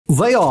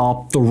They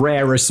are the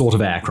rarest sort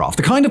of aircraft,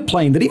 the kind of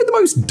plane that even the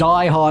most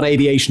die-hard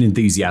aviation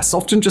enthusiasts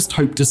often just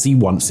hope to see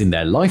once in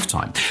their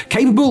lifetime.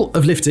 Capable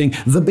of lifting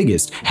the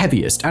biggest,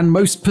 heaviest, and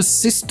most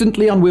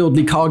persistently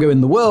unwieldy cargo in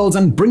the world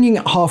and bringing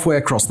it halfway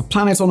across the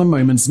planet on a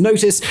moment's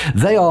notice,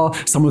 they are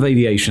some of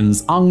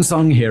aviation's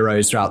unsung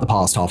heroes throughout the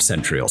past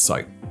half-century or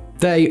so.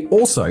 They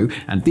also,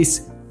 and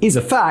this is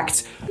a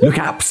fact, look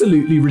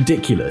absolutely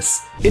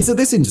ridiculous. It's at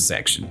this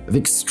intersection of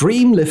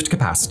extreme lift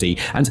capacity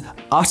and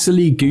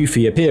utterly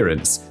goofy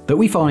appearance that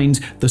we find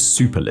the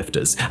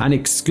Superlifters, an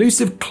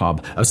exclusive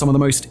club of some of the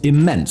most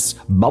immense,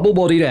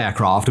 bubble-bodied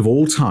aircraft of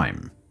all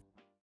time.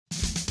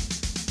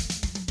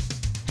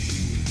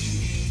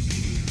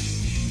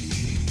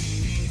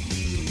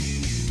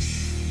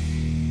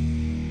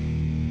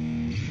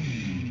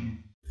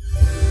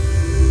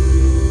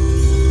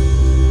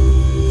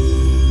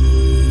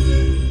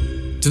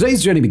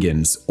 Today's journey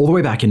begins all the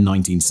way back in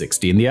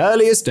 1960, in the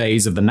earliest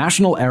days of the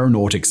National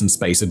Aeronautics and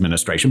Space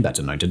Administration,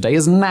 better known today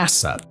as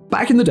NASA.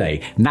 Back in the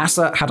day,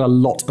 NASA had a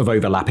lot of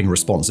overlapping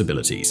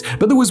responsibilities,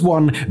 but there was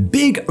one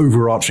big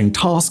overarching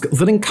task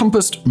that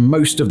encompassed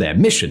most of their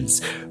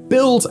missions: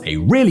 build a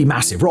really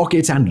massive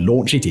rocket and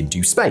launch it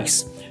into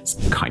space. It's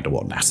kind of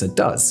what NASA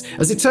does.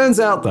 As it turns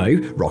out though,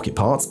 rocket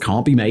parts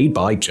can't be made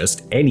by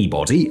just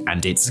anybody,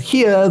 and it's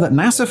here that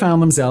NASA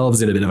found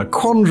themselves in a bit of a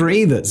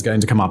quandary that's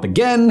going to come up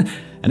again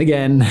and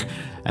again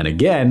and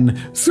again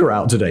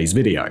throughout today's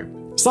video.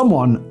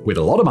 Someone with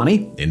a lot of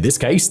money, in this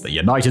case the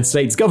United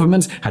States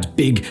government, had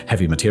big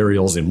heavy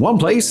materials in one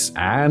place,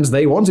 and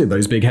they wanted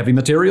those big heavy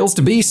materials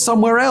to be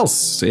somewhere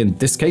else, in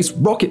this case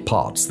rocket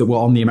parts that were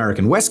on the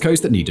American West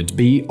Coast that needed to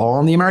be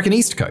on the American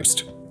East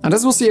Coast. And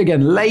as we'll see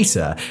again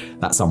later,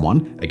 that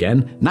someone,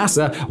 again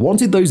NASA,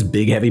 wanted those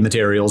big heavy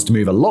materials to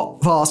move a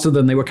lot faster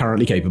than they were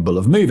currently capable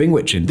of moving,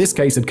 which in this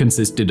case had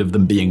consisted of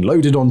them being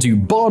loaded onto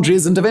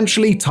barges and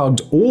eventually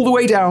tugged all the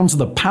way down to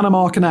the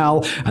Panama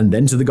Canal and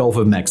then to the Gulf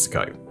of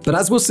Mexico. But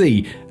as we'll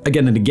see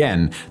again and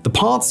again, the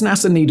parts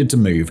NASA needed to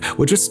move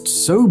were just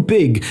so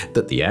big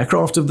that the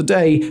aircraft of the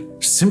day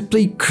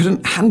simply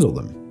couldn't handle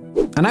them.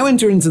 And now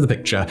enter into the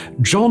picture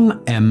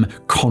John M.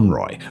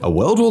 Conroy, a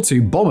World War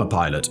II bomber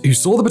pilot who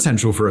saw the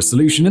potential for a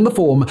solution in the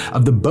form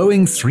of the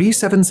Boeing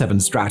 377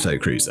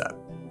 Stratocruiser.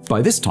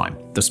 By this time,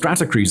 the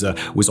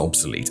Stratocruiser was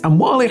obsolete, and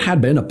while it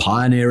had been a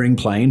pioneering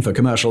plane for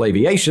commercial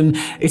aviation,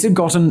 it had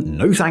gotten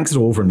no thanks at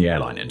all from the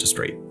airline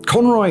industry.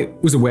 Conroy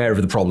was aware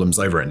of the problems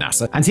over at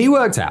NASA, and he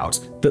worked out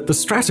that the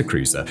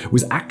Stratocruiser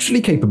was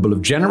actually capable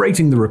of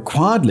generating the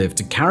required lift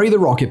to carry the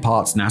rocket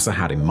parts NASA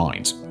had in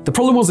mind. The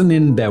problem wasn't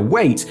in their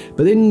weight,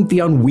 but in the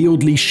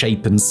unwieldy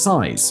shape and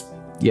size.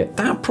 Yet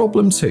that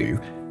problem too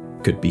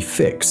could be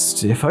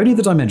fixed, if only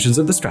the dimensions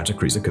of the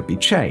Stratocruiser could be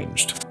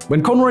changed.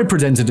 When Conroy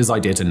presented his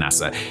idea to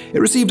NASA, it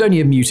received only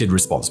a muted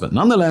response, but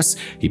nonetheless,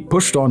 he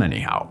pushed on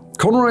anyhow.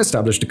 Conroy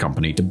established a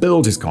company to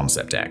build his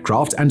concept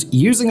aircraft, and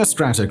using a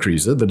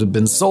Stratocruiser that had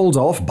been sold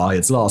off by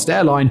its last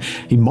airline,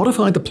 he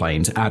modified the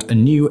plane to add a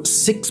new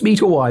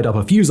 6-meter wide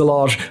upper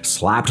fuselage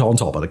slapped on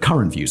top of the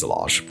current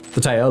fuselage.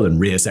 The tail and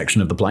rear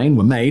section of the plane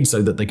were made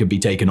so that they could be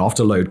taken off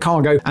to load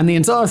cargo, and the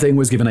entire thing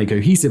was given a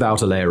cohesive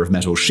outer layer of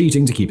metal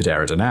sheeting to keep it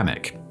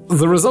aerodynamic.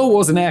 The result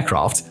was an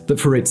aircraft that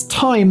for its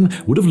time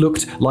would have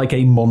looked like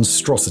a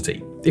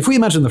monstrosity. If we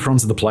imagine the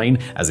front of the plane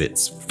as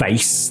its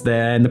face,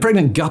 then the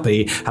Pregnant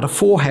Guppy had a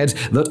forehead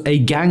that a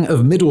gang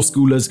of middle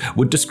schoolers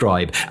would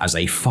describe as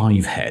a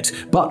 5-head.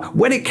 But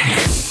when it came...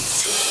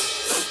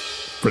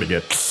 Pretty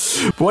good.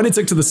 But when it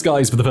took to the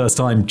skies for the first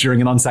time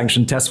during an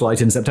unsanctioned test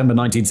flight in September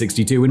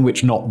 1962, in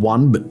which not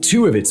one but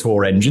 2 of its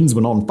 4 engines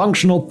were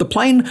non-functional, the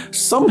plane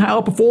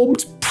somehow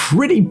performed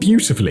pretty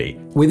beautifully.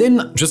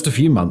 Within just a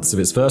few months of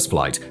its first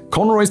flight,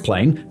 Conroy's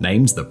plane,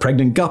 named the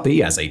Pregnant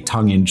Guppy as a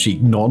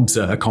tongue-in-cheek nod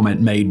to a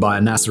comment made by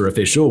a NASA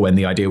official when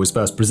the idea was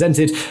first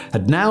presented,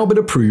 had now been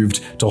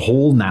approved to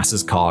haul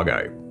NASA's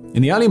cargo.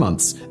 In the early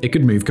months, it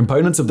could move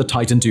components of the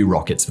Titan II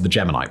rockets for the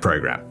Gemini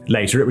program.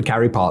 Later, it would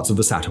carry parts of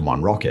the Saturn I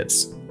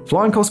rockets.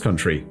 Flying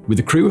cross-country with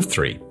a crew of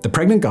 3, the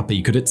Pregnant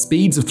Guppy could hit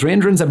speeds of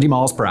 370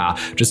 miles per hour,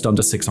 just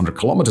under 600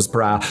 kilometers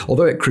per hour,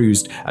 although it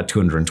cruised at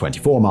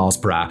 224 miles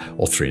per hour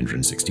or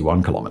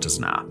 361 kilometers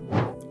an hour.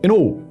 In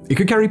all, it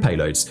could carry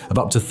payloads of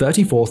up to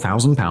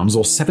 34,000 pounds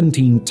or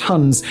 17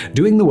 tons,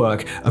 doing the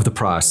work of the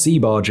prior sea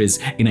barges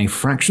in a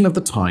fraction of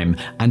the time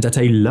and at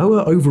a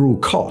lower overall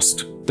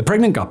cost. The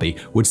Pregnant Guppy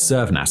would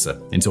serve NASA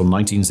until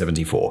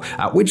 1974,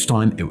 at which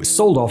time it was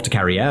sold off to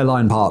carry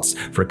airline parts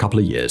for a couple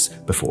of years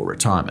before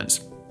retirement.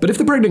 But if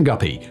the Pregnant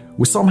Guppy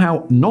was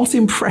somehow not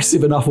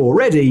impressive enough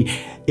already,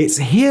 it's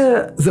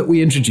here that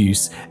we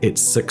introduce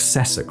its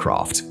successor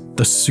craft,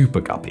 the Super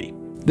Guppy.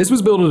 This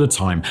was built at a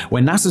time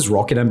when NASA's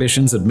rocket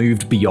ambitions had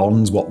moved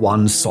beyond what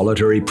one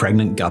solitary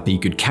Pregnant Guppy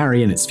could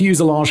carry in its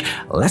fuselage,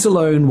 let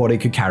alone what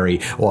it could carry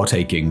while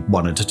taking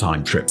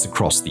one-at-a-time trips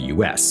across the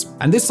US.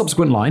 And this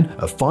subsequent line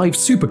of 5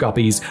 Super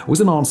Guppies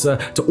was an answer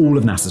to all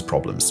of NASA's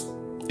problems.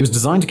 It was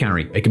designed to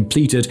carry a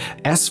completed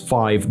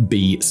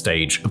S-5B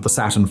stage of the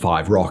Saturn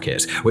V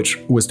rocket, which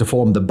was to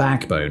form the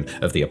backbone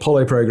of the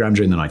Apollo program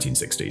during the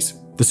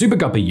 1960s. The Super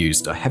Guppy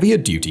used a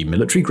heavier-duty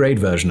military-grade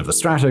version of the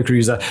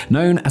Stratocruiser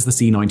known as the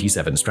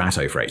C-97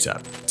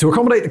 Stratofreighter. To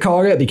accommodate the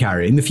cargo it'd be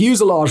carrying, the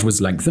fuselage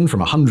was lengthened from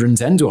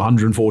 110 to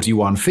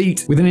 141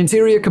 feet, with an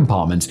interior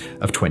compartment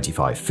of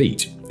 25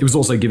 feet. It was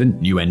also given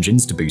new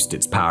engines to boost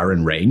its power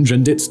and range,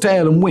 and its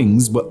tail and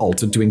wings were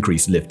altered to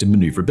increase lift and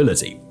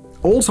maneuverability.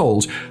 All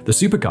told, the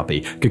Super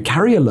Guppy could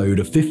carry a load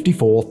of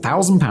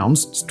 54,000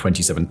 pounds,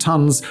 27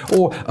 tons,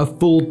 or a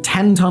full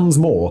 10 tons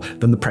more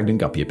than the Pregnant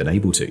Guppy had been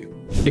able to.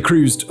 It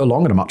cruised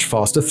along at a much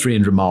faster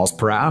 300 miles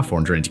per hour,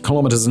 480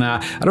 kilometers an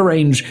hour, at a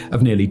range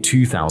of nearly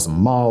 2,000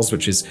 miles,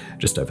 which is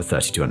just over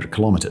 3,200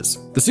 kilometers.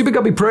 The Super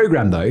Guppy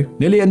program, though,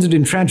 nearly ended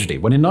in tragedy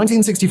when in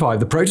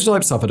 1965 the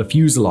prototype suffered a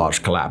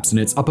fuselage collapse in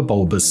its upper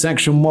bulbous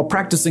section while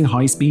practicing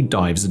high-speed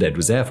dives at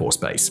Edwards Air Force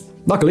Base.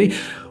 Luckily,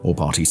 all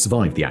parties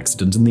survived the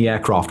accident and the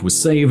aircraft was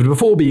saved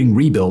before being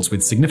rebuilt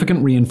with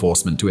significant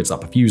reinforcement to its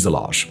upper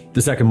fuselage.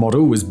 The second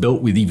model was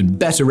built with even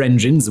better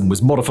engines and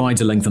was modified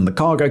to lengthen the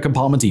cargo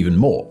compartment even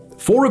more.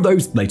 4 of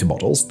those later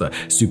models, the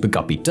Super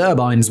Guppy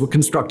turbines, were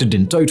constructed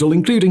in total,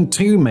 including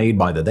 2 made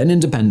by the then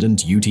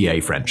independent UTA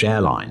French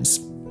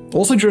Airlines.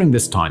 Also during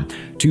this time,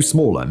 2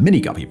 smaller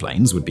mini-Guppy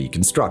planes would be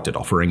constructed,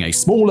 offering a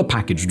smaller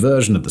packaged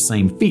version of the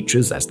same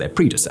features as their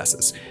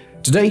predecessors.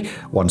 Today,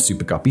 one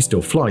Super Guppy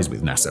still flies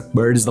with NASA,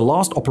 where it is the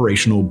last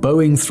operational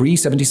Boeing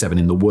 377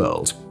 in the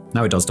world.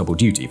 Now it does double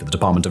duty for the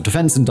Department of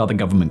Defense and other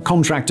government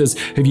contractors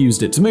who've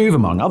used it to move,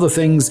 among other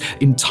things,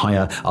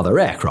 entire other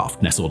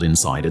aircraft nestled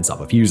inside its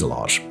upper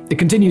fuselage. It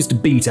continues to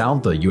beat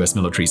out the US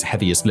military's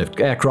heaviest lift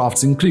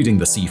aircrafts, including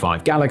the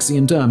C-5 Galaxy,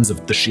 in terms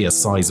of the sheer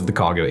size of the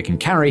cargo it can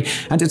carry,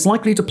 and it's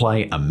likely to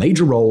play a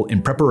major role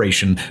in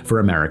preparation for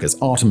America's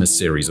Artemis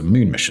series of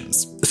moon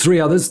missions.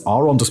 3 others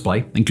are on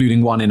display,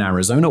 including one in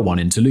Arizona, one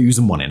in Toulouse,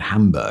 and one in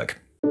Hamburg.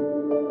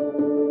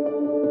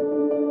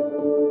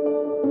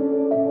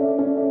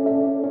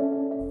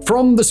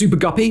 From the Super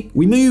Guppy,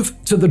 we move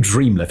to the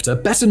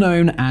Dreamlifter, better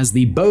known as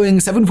the Boeing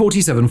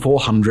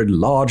 747-400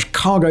 Large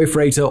Cargo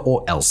Freighter,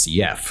 or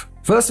LCF.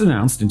 First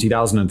announced in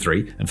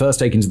 2003 and first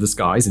taken to the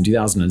skies in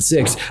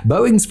 2006,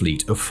 Boeing's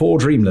fleet of 4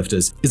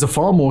 Dreamlifters is a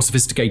far more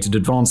sophisticated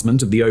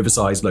advancement of the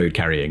oversized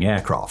load-carrying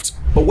aircraft.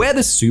 But where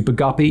the Super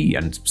Guppy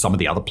and some of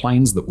the other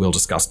planes that we'll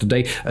discuss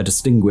today are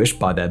distinguished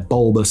by their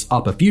bulbous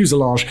upper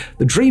fuselage,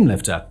 the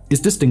Dreamlifter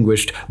is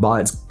distinguished by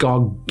its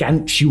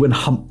gargantuan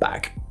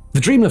humpback. The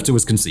Dreamlifter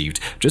was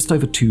conceived just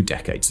over 2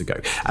 decades ago,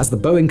 as the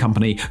Boeing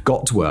company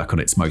got to work on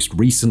its most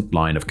recent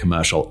line of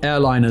commercial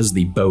airliners,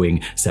 the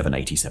Boeing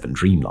 787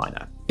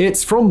 Dreamliner.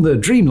 It's from the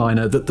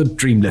Dreamliner that the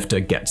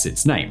Dreamlifter gets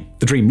its name.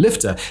 The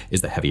Dreamlifter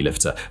is the heavy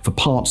lifter for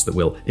parts that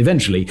will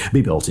eventually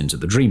be built into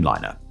the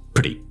Dreamliner.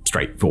 Pretty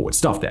straightforward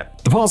stuff there.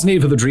 The parts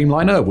needed for the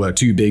Dreamliner were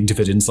too big to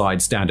fit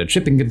inside standard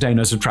shipping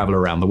containers to travel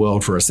around the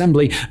world for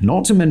assembly,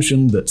 not to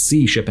mention that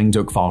sea shipping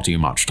took far too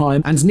much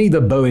time, and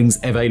neither Boeing's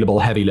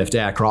available heavy lift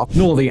aircraft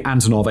nor the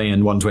An-225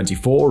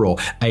 An-124 or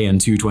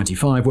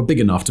An-225 were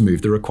big enough to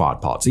move the required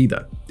parts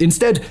either.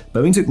 Instead,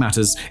 Boeing took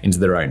matters into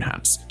their own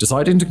hands,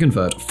 deciding to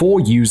convert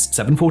 4 used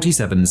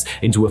 747s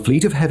into a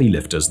fleet of heavy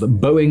lifters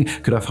that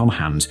Boeing could have on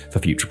hand for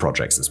future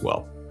projects as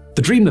well.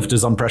 The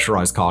Dreamlifter's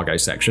unpressurized cargo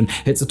section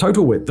hits a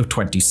total width of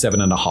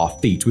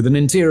 27.5 feet, with an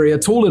interior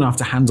tall enough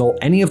to handle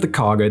any of the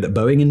cargo that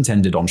Boeing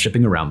intended on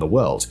shipping around the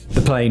world.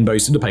 The plane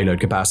boasted a payload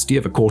capacity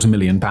of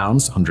 250,000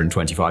 pounds,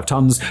 125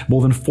 tons,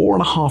 more than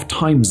 4.5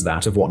 times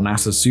that of what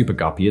NASA's Super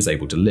Guppy is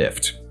able to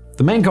lift.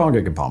 The main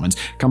cargo compartment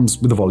comes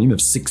with a volume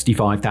of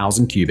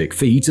 65,000 cubic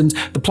feet, and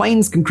the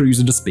planes can cruise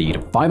at a speed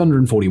of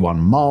 541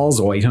 miles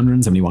or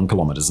 871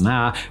 kilometers an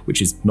hour,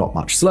 which is not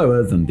much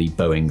slower than the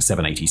Boeing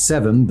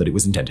 787 that it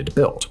was intended to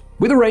build.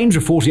 With a range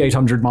of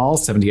 4,800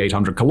 miles,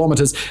 7,800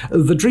 kilometers,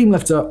 the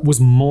Dreamlifter was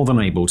more than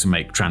able to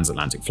make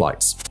transatlantic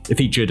flights. It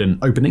featured an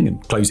opening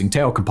and closing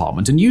tail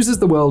compartment and uses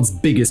the world's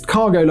biggest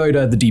cargo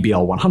loader, the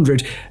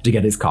DBL-100, to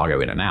get its cargo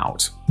in and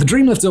out. The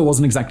Dreamlifter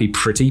wasn't exactly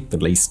pretty,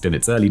 at least in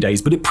its early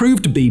days, but it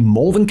proved to be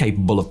more than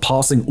capable of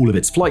passing all of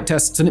its flight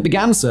tests, and it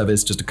began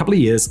service just a couple of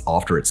years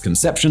after its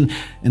conception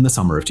in the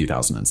summer of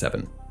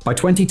 2007. By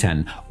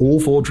 2010, all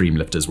 4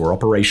 Dreamlifters were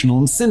operational,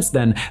 and since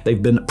then,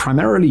 they've been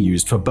primarily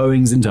used for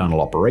Boeing's internal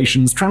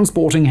operations,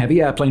 transporting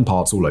heavy airplane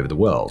parts all over the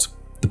world.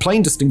 The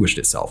plane distinguished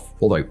itself,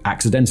 although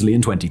accidentally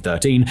in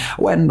 2013,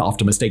 when,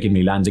 after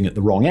mistakenly landing at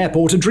the wrong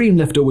airport, a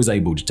Dreamlifter was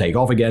able to take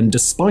off again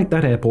despite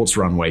that airport's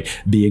runway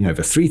being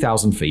over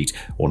 3,000 feet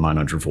or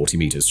 940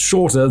 meters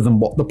shorter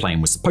than what the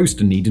plane was supposed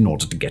to need in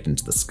order to get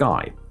into the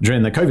sky.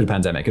 During the COVID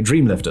pandemic, a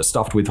Dreamlifter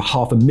stuffed with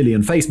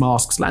 500,000 face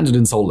masks landed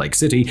in Salt Lake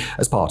City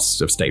as part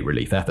of state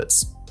relief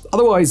efforts.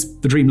 Otherwise,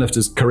 the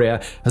Dreamlifter's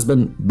career has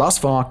been thus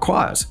far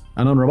quiet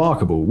and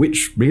unremarkable,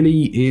 which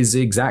really is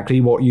exactly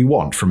what you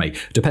want from a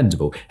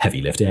dependable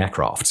heavy-lift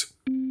aircraft.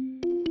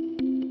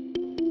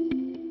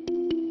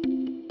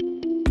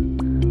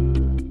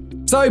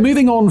 So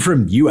moving on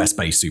from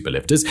US-based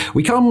superlifters,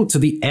 we come to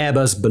the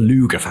Airbus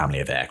Beluga family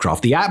of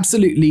aircraft, the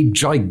absolutely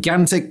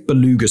gigantic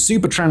Beluga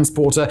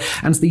Supertransporter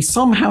and the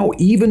somehow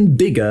even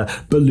bigger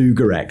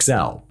Beluga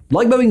XL.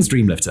 Like Boeing's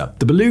Dreamlifter,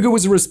 the Beluga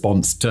was a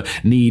response to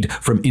need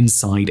from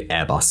inside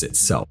Airbus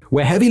itself,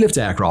 where heavy lift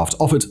aircraft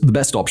offered the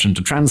best option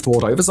to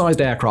transport oversized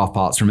aircraft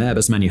parts from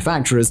Airbus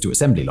manufacturers to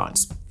assembly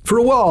lines. For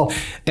a while,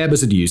 Airbus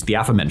had used the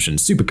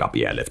aforementioned Super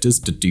Guppy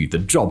airlifters to do the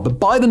job, but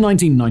by the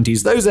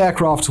 1990s, those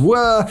aircraft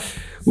were,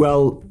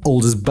 well,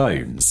 old as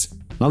bones.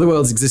 In other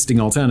words, existing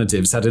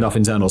alternatives had enough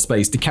internal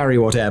space to carry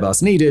what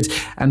Airbus needed,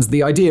 and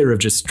the idea of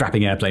just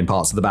strapping airplane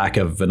parts to the back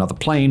of another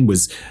plane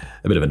was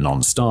a bit of a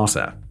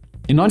non-starter.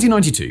 In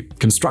 1992,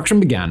 construction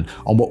began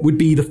on what would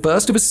be the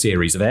first of a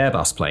series of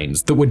Airbus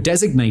planes that were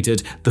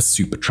designated the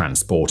Super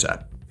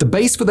Transporter. The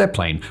base for their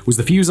plane was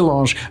the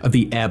fuselage of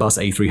the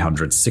Airbus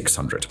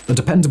A300-600, a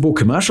dependable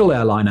commercial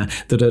airliner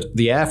that had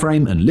the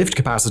airframe and lift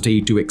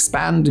capacity to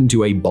expand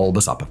into a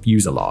bulbous upper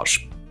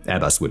fuselage.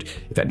 Airbus would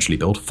eventually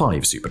build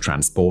 5 Super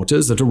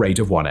Transporters at a rate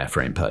of 1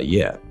 airframe per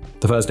year.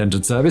 The first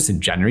entered service in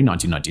January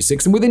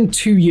 1996, and within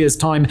 2 years'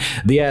 time,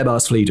 the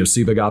Airbus fleet of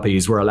Super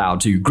Guppies were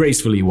allowed to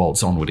gracefully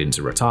waltz onward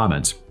into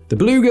retirement. The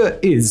Beluga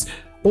is,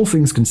 all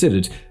things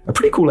considered, a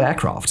pretty cool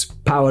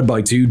aircraft. Powered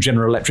by 2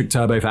 General Electric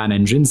turbofan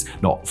engines,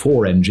 not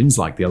 4 engines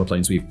like the other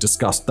planes we've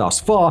discussed thus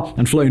far,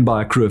 and flown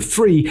by a crew of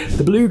 3,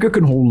 the Beluga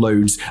can haul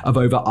loads of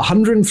over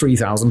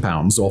 103,000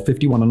 pounds or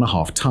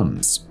 51.5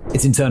 tons.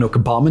 Its internal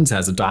compartment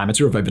has a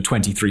diameter of over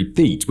 23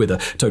 feet, with a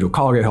total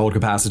cargo hold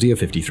capacity of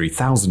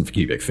 53,000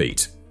 cubic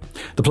feet.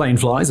 The plane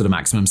flies at a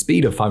maximum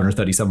speed of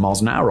 537 miles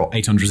an hour or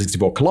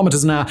 864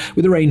 kilometers an hour,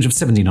 with a range of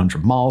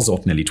 1,700 miles or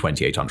nearly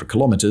 2,800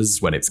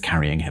 kilometers when it's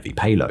carrying heavy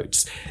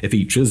payloads. It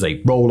features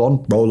a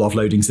roll-on, roll-off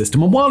loading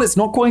system, and while it's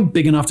not quite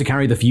big enough to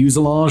carry the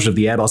fuselage of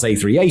the Airbus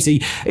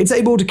A380, it's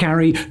able to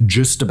carry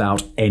just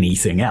about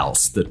anything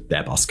else that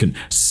Airbus can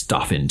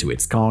stuff into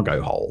its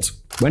cargo hold.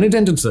 When it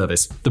entered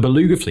service, the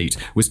Beluga fleet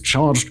was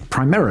charged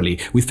primarily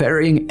with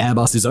ferrying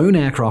Airbus's own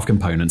aircraft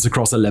components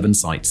across 11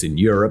 sites in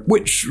Europe,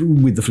 which,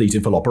 with the fleet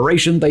in full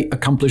operation, they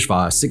accomplish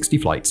via 60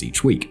 flights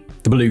each week.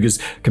 The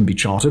Belugas can be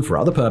chartered for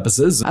other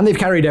purposes, and they've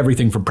carried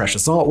everything from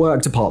precious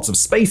artwork to parts of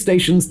space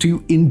stations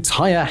to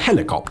entire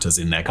helicopters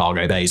in their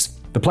cargo bays.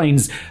 The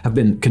planes have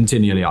been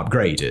continually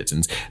upgraded,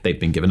 and they've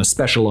been given a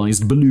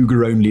specialized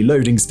Beluga-only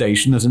loading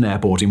station at an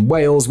airport in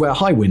Wales where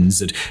high winds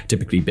had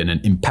typically been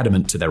an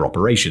impediment to their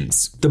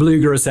operations. The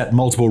Beluga has set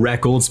multiple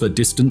records for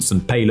distance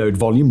and payload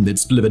volume,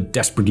 it's delivered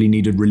desperately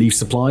needed relief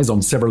supplies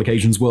on several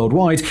occasions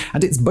worldwide,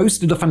 and it's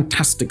boasted a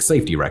fantastic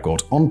safety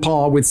record, on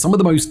par with some of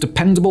the most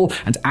dependable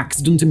and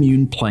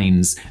accident-immune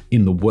planes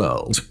in the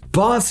world.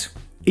 But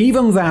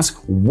even that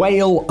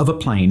whale of a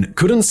plane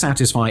couldn't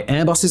satisfy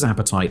Airbus's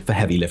appetite for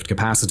heavy lift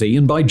capacity,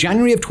 and by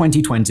January of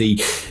 2020,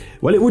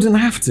 well, it wouldn't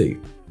have to.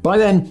 By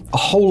then, a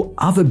whole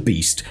other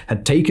beast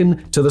had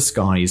taken to the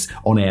skies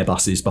on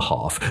Airbus's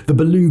behalf, the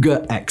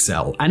Beluga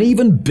XL, an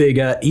even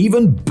bigger,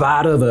 even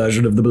badder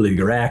version of the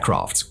Beluga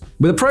aircraft.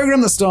 With a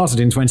program that started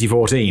in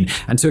 2014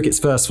 and took its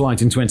first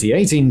flight in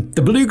 2018,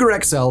 the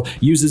Beluga XL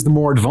uses the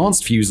more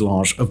advanced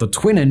fuselage of the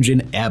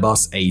twin-engine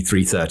Airbus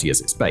A330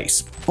 as its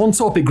base. On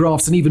top, it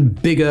grafts an even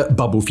bigger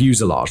bubble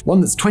fuselage,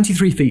 one that's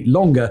 23 feet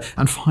longer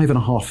and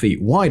 5.5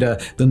 feet wider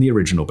than the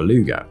original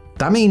Beluga.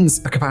 That means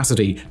a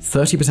capacity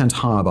 30%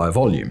 higher by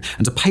volume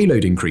and a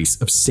payload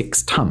increase of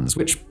 6 tons,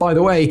 which, by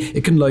the way,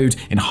 it can load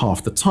in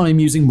half the time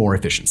using more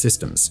efficient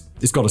systems.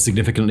 It's got a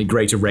significantly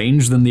greater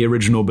range than the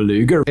original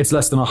Beluga, it's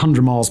less than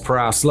 100 miles per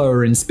hour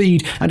slower in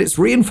speed, and it's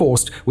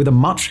reinforced with a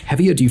much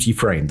heavier duty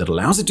frame that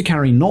allows it to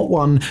carry not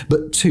 1,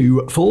 but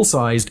 2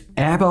 full-sized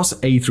Airbus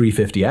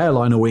A350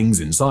 airliner wings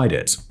inside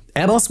it.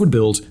 Airbus would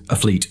build a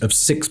fleet of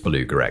 6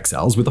 Beluga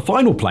XLs, with the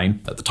final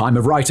plane, at the time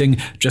of writing,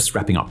 just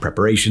wrapping up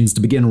preparations to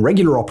begin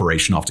regular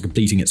operation after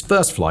completing its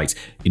first flight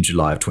in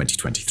July of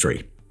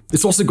 2023.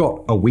 It's also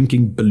got a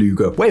winking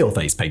Beluga whale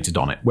face painted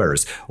on it,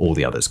 whereas all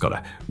the others got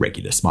a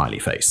regular smiley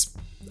face.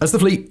 As the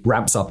fleet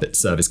ramps up its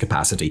service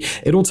capacity,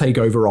 it'll take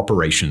over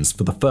operations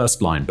for the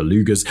first-line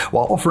Belugas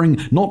while offering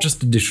not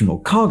just additional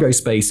cargo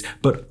space,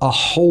 but a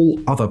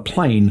whole other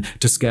plane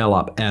to scale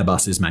up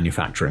Airbus's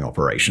manufacturing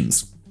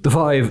operations. The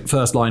 5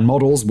 first-line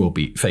models will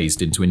be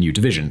phased into a new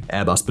division,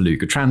 Airbus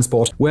Beluga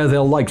Transport, where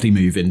they'll likely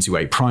move into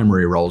a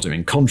primary role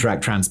doing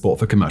contract transport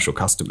for commercial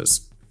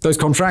customers. Those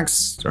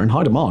contracts are in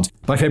high demand.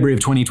 By February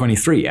of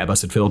 2023,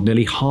 Airbus had filled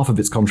nearly half of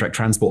its contract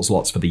transport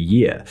slots for the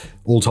year.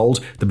 All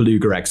told, the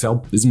Beluga XL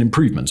is an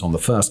improvement on the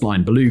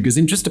first-line Belugas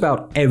in just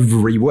about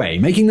every way,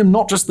 making them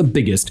not just the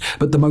biggest,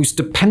 but the most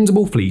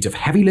dependable fleet of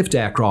heavy-lift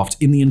aircraft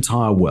in the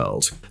entire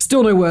world.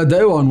 Still no word,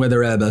 though, on whether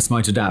Airbus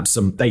might adapt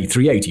some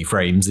A380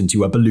 frames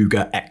into a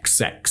Beluga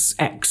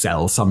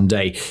XXXL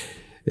someday.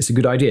 It's a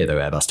good idea, though,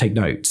 Airbus. Take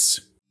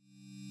notes.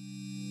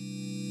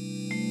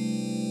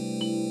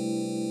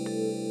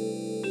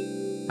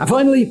 And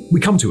finally,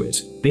 we come to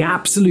it. The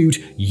absolute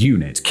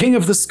unit, king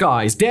of the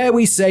skies, dare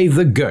we say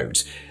the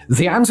GOAT,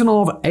 the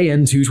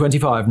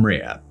An-225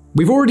 Mriya.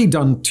 We've already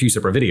done 2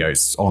 separate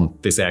videos on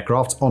this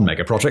aircraft on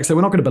mega projects, so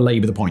we're not going to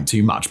belabor the point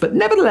too much, but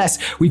nevertheless,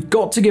 we've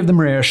got to give the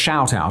Mriya a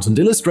shout out and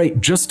illustrate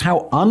just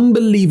how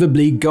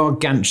unbelievably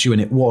gargantuan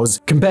it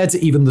was compared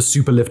to even the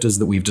superlifters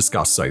that we've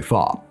discussed so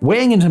far.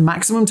 Weighing into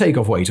maximum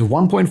takeoff weight of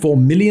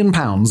 1.4 million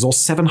pounds or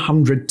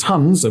 700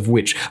 tons, of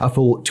which a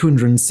full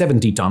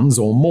 270 tons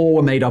or more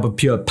were made up of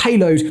pure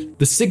payload,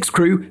 the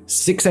 6-crew,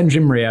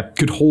 6-engine Mriya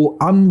could haul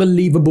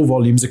unbelievable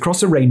volumes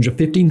across a range of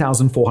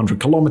 15,400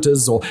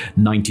 kilometers or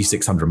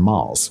 9,600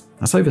 miles.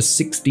 That's over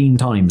 16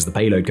 times the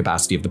payload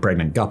capacity of the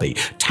Pregnant Guppy,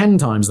 10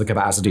 times the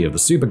capacity of the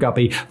Super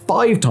Guppy,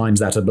 5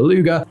 times that of the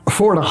Beluga,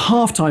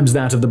 4.5 times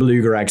that of the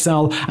Beluga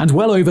XL, and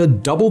well over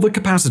double the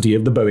capacity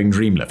of the Boeing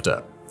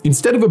Dreamlifter.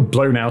 Instead of a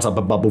blown-out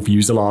upper bubble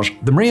fuselage,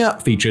 the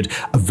Mriya featured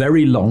a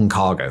very long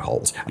cargo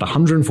hold at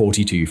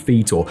 142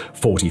 feet or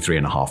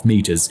 43.5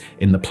 meters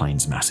in the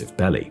plane's massive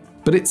belly.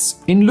 But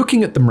it's in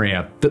looking at the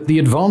Mriya that the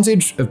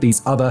advantage of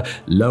these other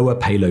lower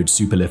payload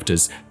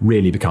superlifters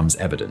really becomes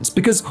evident.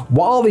 Because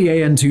while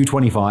the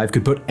An-225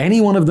 could put any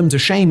one of them to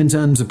shame in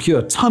terms of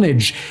pure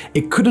tonnage,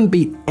 it couldn't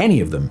beat any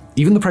of them,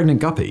 even the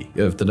Pregnant Guppy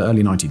of the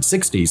early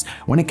 1960s,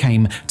 when it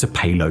came to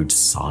payload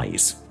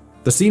size.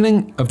 The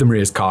ceiling of the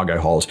Mriya's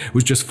cargo hold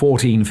was just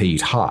 14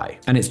 feet high,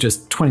 and it's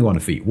just 21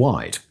 feet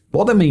wide.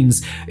 What that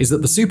means is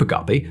that the Super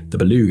Guppy, the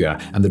Beluga,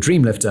 and the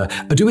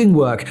Dreamlifter are doing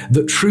work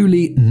that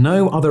truly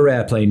no other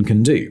airplane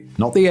can do.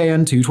 Not the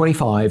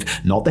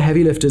An-225, not the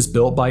heavy lifters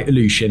built by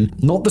Aleutian,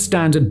 not the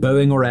standard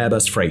Boeing or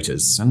Airbus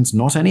freighters, and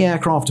not any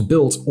aircraft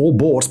built or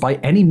bought by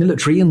any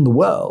military in the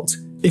world.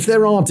 If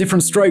there are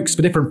different strokes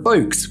for different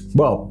folks,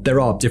 well,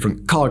 there are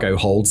different cargo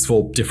holds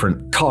for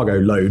different cargo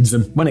loads,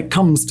 and when it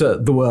comes to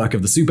the work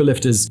of the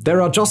superlifters,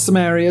 there are just some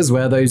areas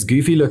where those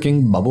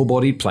goofy-looking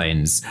bubble-bodied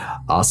planes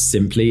are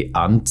simply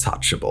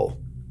untouchable.